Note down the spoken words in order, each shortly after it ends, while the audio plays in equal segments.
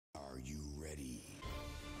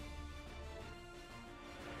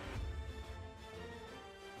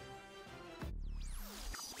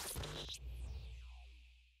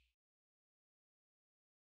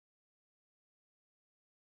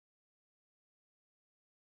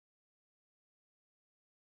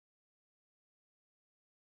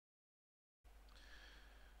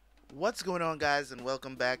What's going on, guys, and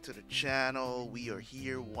welcome back to the channel. We are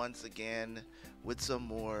here once again with some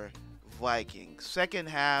more Vikings. Second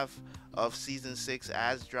half of season 6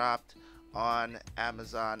 has dropped on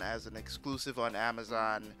Amazon as an exclusive on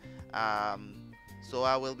Amazon. Um, so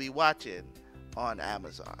I will be watching on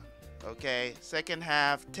Amazon. Okay, second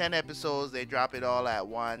half, 10 episodes. They drop it all at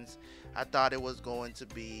once. I thought it was going to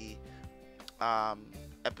be um,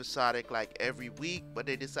 episodic like every week, but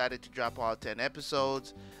they decided to drop all 10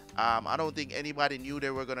 episodes. I don't think anybody knew they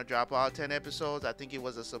were going to drop all 10 episodes. I think it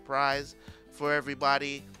was a surprise for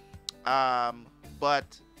everybody. Um,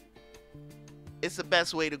 but it's the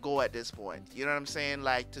best way to go at this point. You know what I'm saying?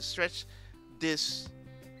 Like, to stretch this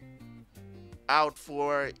out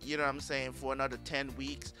for, you know what I'm saying, for another 10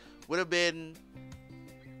 weeks would have been,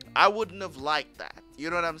 I wouldn't have liked that. You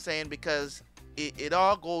know what I'm saying? Because it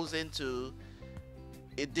all goes into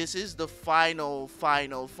it. This is the final,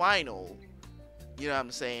 you know what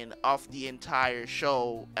I'm saying, of the entire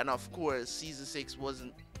show. And of course, season 6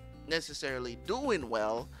 wasn't necessarily doing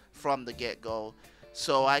well from the get-go.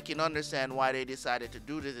 So I can understand why they decided to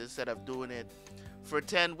do this instead of doing it for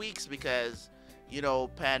 10 weeks because, you know,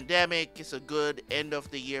 pandemic is a good end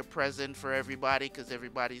of the year present for everybody because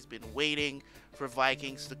everybody's been waiting for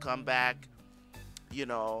Vikings to come back, you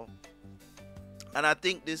know. And I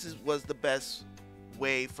think was the best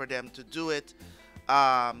way for them to do it.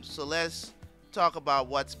 So let's talk about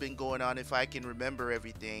what's been going on if I can remember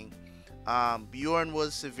everything. Bjorn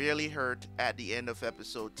was severely hurt at the end of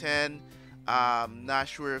episode 10. Not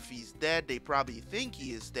sure if he's dead. They probably think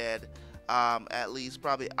he is dead. At least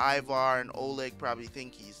probably Ivar and Oleg probably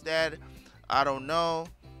think he's dead. I don't know.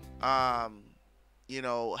 You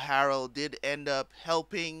know, Harold did end up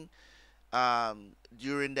helping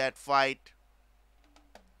during that fight.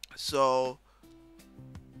 So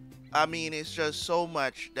I mean, it's just so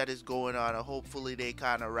much that is going on. And hopefully, they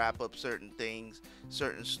kind of wrap up certain things,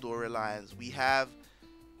 certain storylines. We have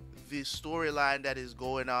the storyline that is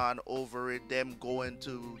going on over it, them going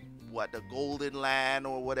to what, the Golden Land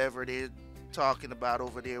or whatever they're talking about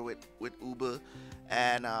over there with Uber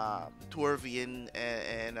and Torvian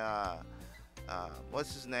and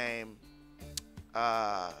what's his name?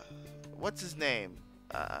 What's his name?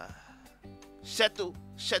 Shetu.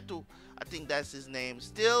 I think that's his name.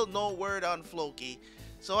 Still no word on Floki,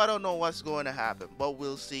 so I don't know what's going to happen, but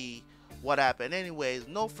we'll see what happened. Anyways,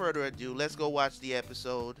 no further ado, let's go watch the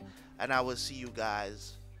episode, and I will see you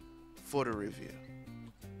guys for the review.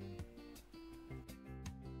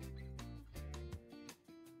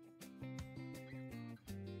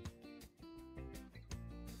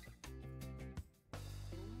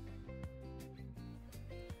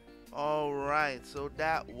 Alright, so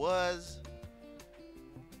that was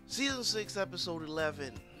Season 6, Episode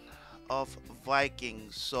 11 of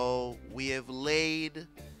Vikings. So we have laid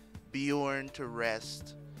Bjorn to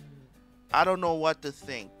rest. I don't know what to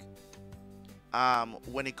think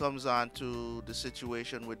when it comes on to the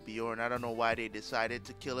situation with Bjorn. I don't know why they decided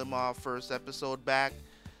to kill him off first episode back.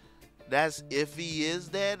 That's if he is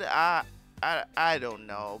dead. I don't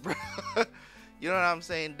know, bro. You know what I'm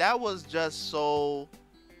saying? That was just so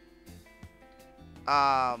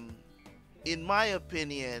in my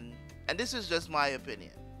opinion, and this is just my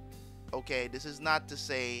opinion, okay, this is not to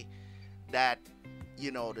say that, you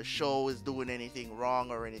know, the show is doing anything wrong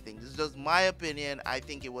or anything. This is just my opinion. I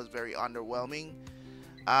think it was very underwhelming.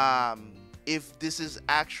 If this is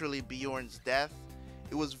actually Bjorn's death,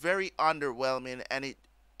 it was very underwhelming, and it,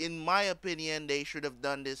 in my opinion, they should have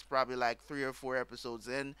done this probably like 3 or 4 episodes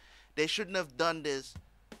in. They shouldn't have done this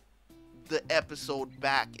the episode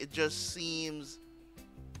back. It just seems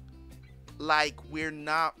like we're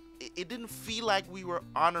not, it didn't feel like we were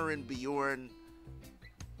honoring Bjorn.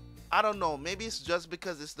 I don't know, maybe it's just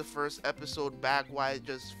because it's the first episode back why it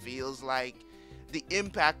just feels like the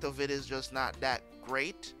impact of it is just not that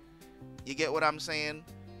great. You get what I'm saying?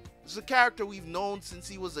 It's a character we've known since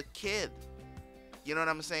he was a kid. You know what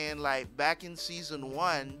I'm saying? Like back in season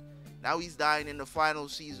 1, now he's dying in the final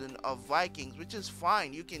season of Vikings, which is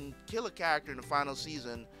fine. You can kill a character in the final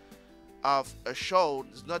season of a show.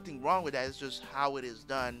 There's nothing wrong with that. It's just how it is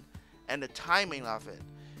done and the timing of it.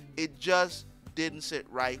 It just didn't sit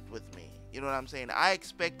right with me. You know what I'm saying? I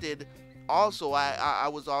expected also, I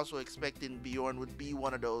was also expecting Bjorn would be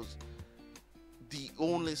one of those, the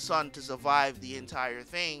only son to survive the entire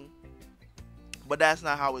thing. But that's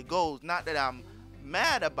not how it goes. Not that I'm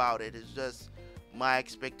mad about it. It's just my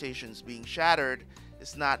expectations being shattered.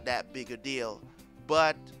 It's not that big a deal.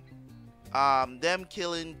 But them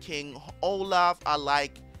killing King Olaf, I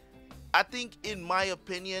think in my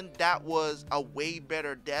opinion that was a way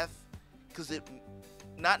better death because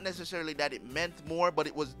not necessarily that it meant more, but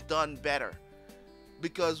it was done better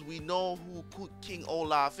because we know who King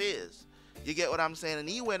Olaf is. You get what I'm saying? And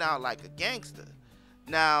he went out like a gangster.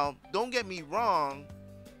 Now, don't get me wrong.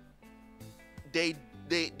 They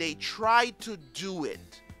tried to do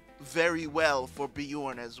it very well for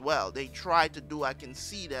Bjorn as well. They tried to do. I can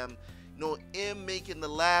see them, him making the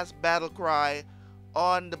last battle cry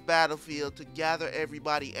on the battlefield to gather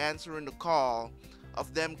everybody, answering the call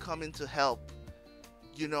of them coming to help.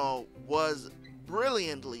 Was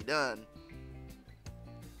brilliantly done.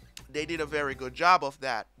 They did a very good job of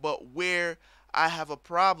that. But where I have a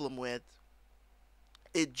problem with,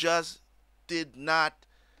 it just did not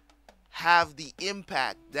have the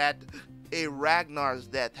impact that a Ragnar's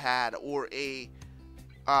death had, or a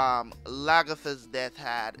Lagertha's death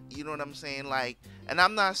had. You know what I'm saying? Like, and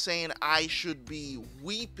I'm not saying I should be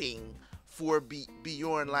weeping for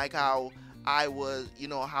Bjorn like how I was,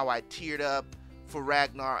 how I teared up for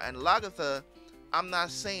Ragnar and Lagertha. I'm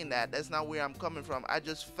not saying that. That's not where I'm coming from. I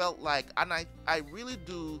just felt like, and I really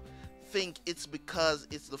do think it's because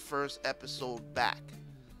it's the first episode back.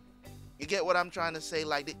 You get what I'm trying to say?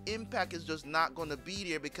 Like, the impact is just not going to be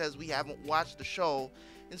there because we haven't watched the show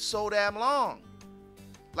in so damn long.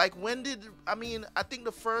 Like, I think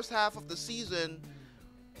the first half of the season,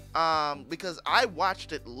 because I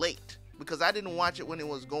watched it late, because I didn't watch it when it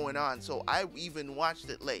was going on, so I even watched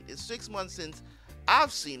it late. It's 6 months since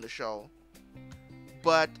I've seen the show,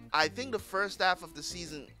 but I think the first half of the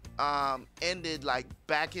season ended like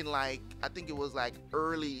back in, like, I think it was like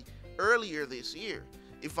earlier this year,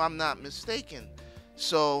 if I'm not mistaken.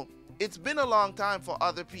 So it's been a longer time for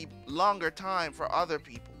other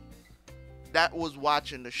people that was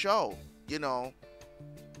watching the show,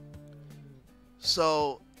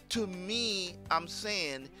 So to me, I'm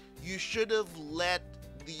saying you should have let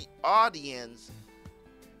the audience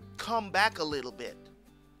come back a little bit,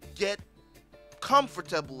 get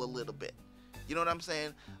comfortable a little bit. You know what I'm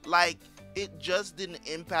saying? Like, it just didn't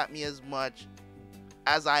impact me as much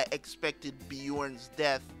as I expected Bjorn's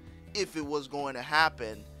death, if it was going to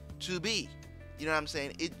happen, to be. You know what I'm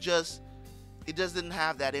saying? It just didn't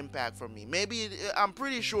have that impact for me. I'm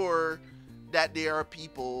pretty sure that there are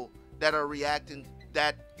people that are reacting,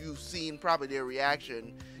 that you've seen probably their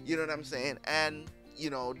reaction, you know what I'm saying? And,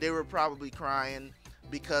 they were probably crying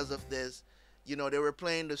because of this. They were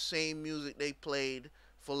playing the same music they played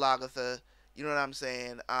for Lagertha, you know what I'm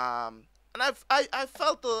saying? And I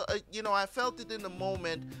felt I felt it in the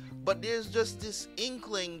moment, but there's just this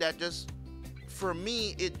inkling that just, for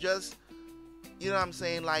me, it just, you know what I'm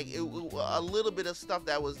saying, like, a little bit of stuff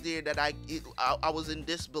that was there that I was in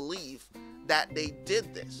disbelief that they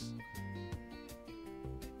did this.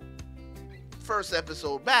 First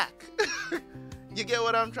episode back. You get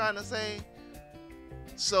what I'm trying to say?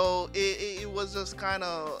 So it was just kind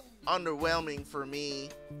of underwhelming for me,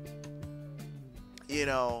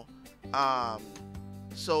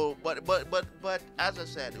 So, but as I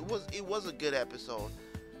said, it was a good episode.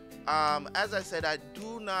 As I said, I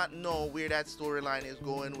do not know where that storyline is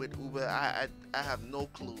going with Ube. I have no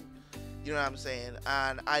clue. You know what I'm saying?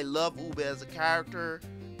 And I love Ube as a character,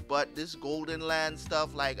 but this Golden Land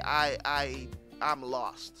stuff, like, I'm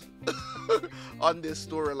lost on this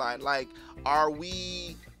storyline. Like, are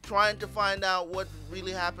we trying to find out what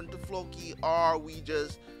really happened to Floki, or are we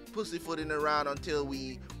just pussyfooting around until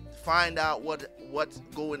we find out what's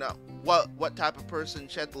going on, what type of person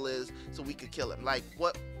Chetel is, so we could kill him? Like,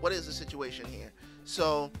 what is the situation here?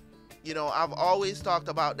 So, I've always talked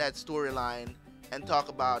about that storyline and talk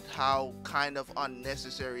about how kind of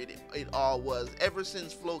unnecessary it all was ever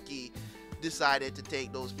since Floki decided to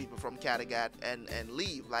take those people from Kattegat and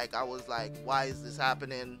leave. Like, I was like, why is this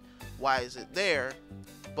happening? Why is it there?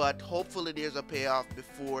 But hopefully there's a payoff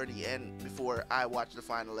before the end, before I watch the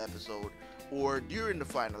final episode, or during the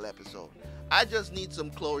final episode. I just need some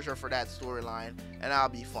closure for that storyline, and I'll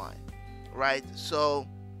be fine, right? So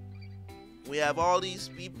we have all these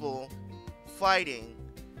people fighting,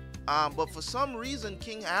 but for some reason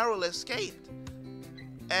King Harold escaped,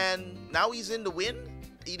 and now he's in the wind.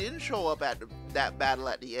 He didn't show up at that battle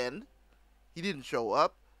at the end. He didn't show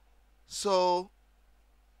up. So,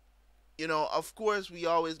 of course, we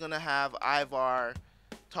always gonna have Ivar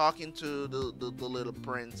talking to the little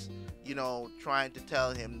prince, trying to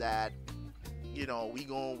tell him that, we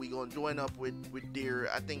gonna join up with Deer,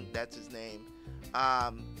 I think that's his name,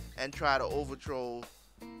 and try to overthrow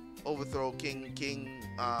King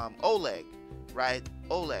Oleg,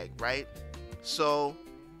 right? So,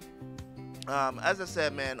 as I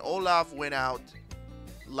said, man, Olaf went out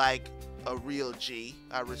like a real G.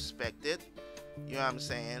 I respect it. You know what I'm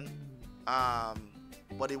saying?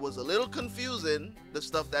 but it was a little confusing, the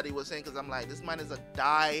stuff that he was saying, because I'm like, this man is a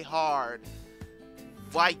die-hard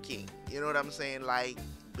Viking. You know what I'm saying? Like,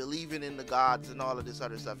 believing in the gods and all of this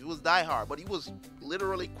other stuff. He was die-hard, but he was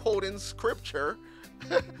literally quoting scripture.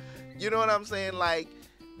 You know what I'm saying? Like,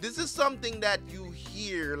 this is something that you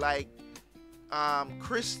hear, like,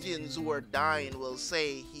 Christians who are dying will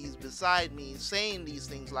say, he's beside me, saying these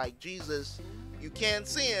things like, Jesus, you can't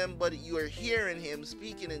see him, but you are hearing him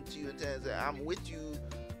speaking into you and telling you, I'm with you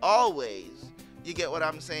always. You get what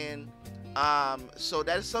I'm saying? So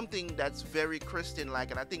that's something that's very Christian-like,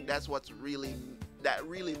 and I think that's what's really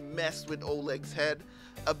messed with Oleg's head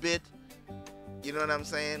a bit. You know what I'm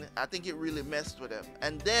saying? I think it really messed with him.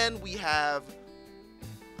 And then we have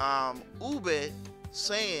Ube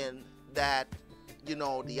saying that, you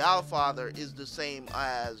know, the Allfather is the same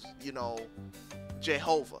as, you know,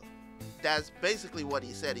 Jehovah. That's basically what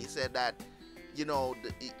he said. He said that, you know,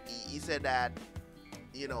 he said that,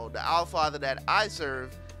 you know, the Allfather that I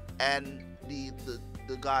serve and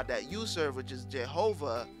the God that you serve, which is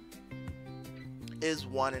Jehovah, is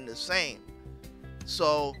one and the same.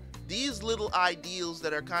 So these little ideals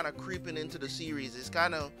that are kind of creeping into the series is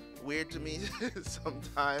kind of weird to me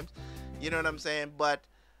sometimes. You know what I'm saying? But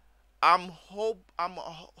I'm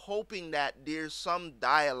hoping that there's some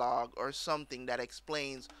dialogue or something that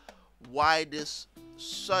explains why this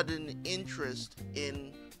sudden interest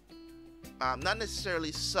in, not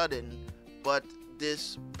necessarily sudden, but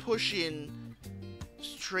this pushing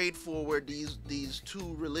straightforward these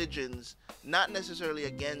two religions, not necessarily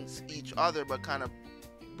against each other, but kind of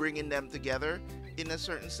bringing them together in a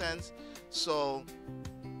certain sense. So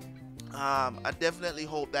I definitely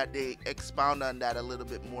hope that they expound on that a little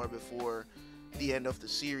bit more before the end of the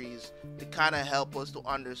series, to kind of help us to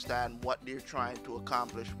understand what they're trying to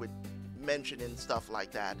accomplish with mentioning stuff like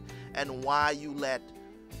that, and why you let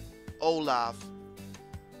Olaf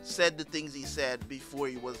said the things he said before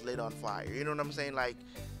he was lit on fire. You know what I'm saying? Like,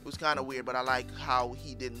 it was kind of weird, but I like how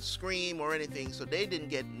he didn't scream or anything, so they didn't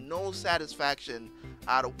get no satisfaction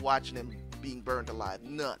out of watching him being burnt alive.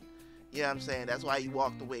 None. You know what I'm saying? That's why he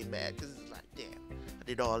walked away mad, because it's like, damn, I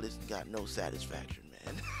did all this and got no satisfaction,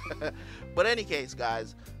 man. But any case,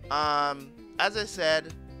 guys, as I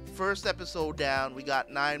said, first episode down, we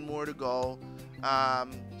got 9 more to go.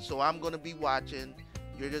 So I'm gonna be watching.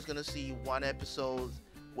 You're just gonna see one episode.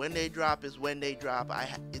 When they drop is when they drop.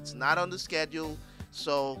 It's not on the schedule,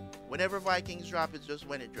 so whenever Vikings drop, it's just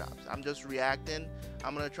when it drops. I'm just reacting.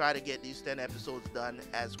 I'm gonna try to get these 10 episodes done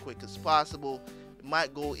as quick as possible. It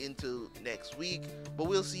might go into next week, but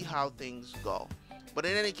we'll see how things go. But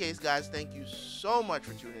in any case, guys, thank you so much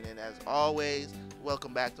for tuning in. As always,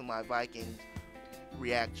 welcome back to my Vikings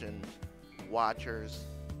reaction watchers.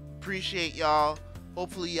 Appreciate y'all.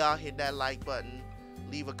 Hopefully y'all hit that like button,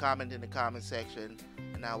 leave a comment in the comment section,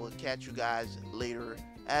 and I will catch you guys later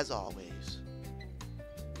as always.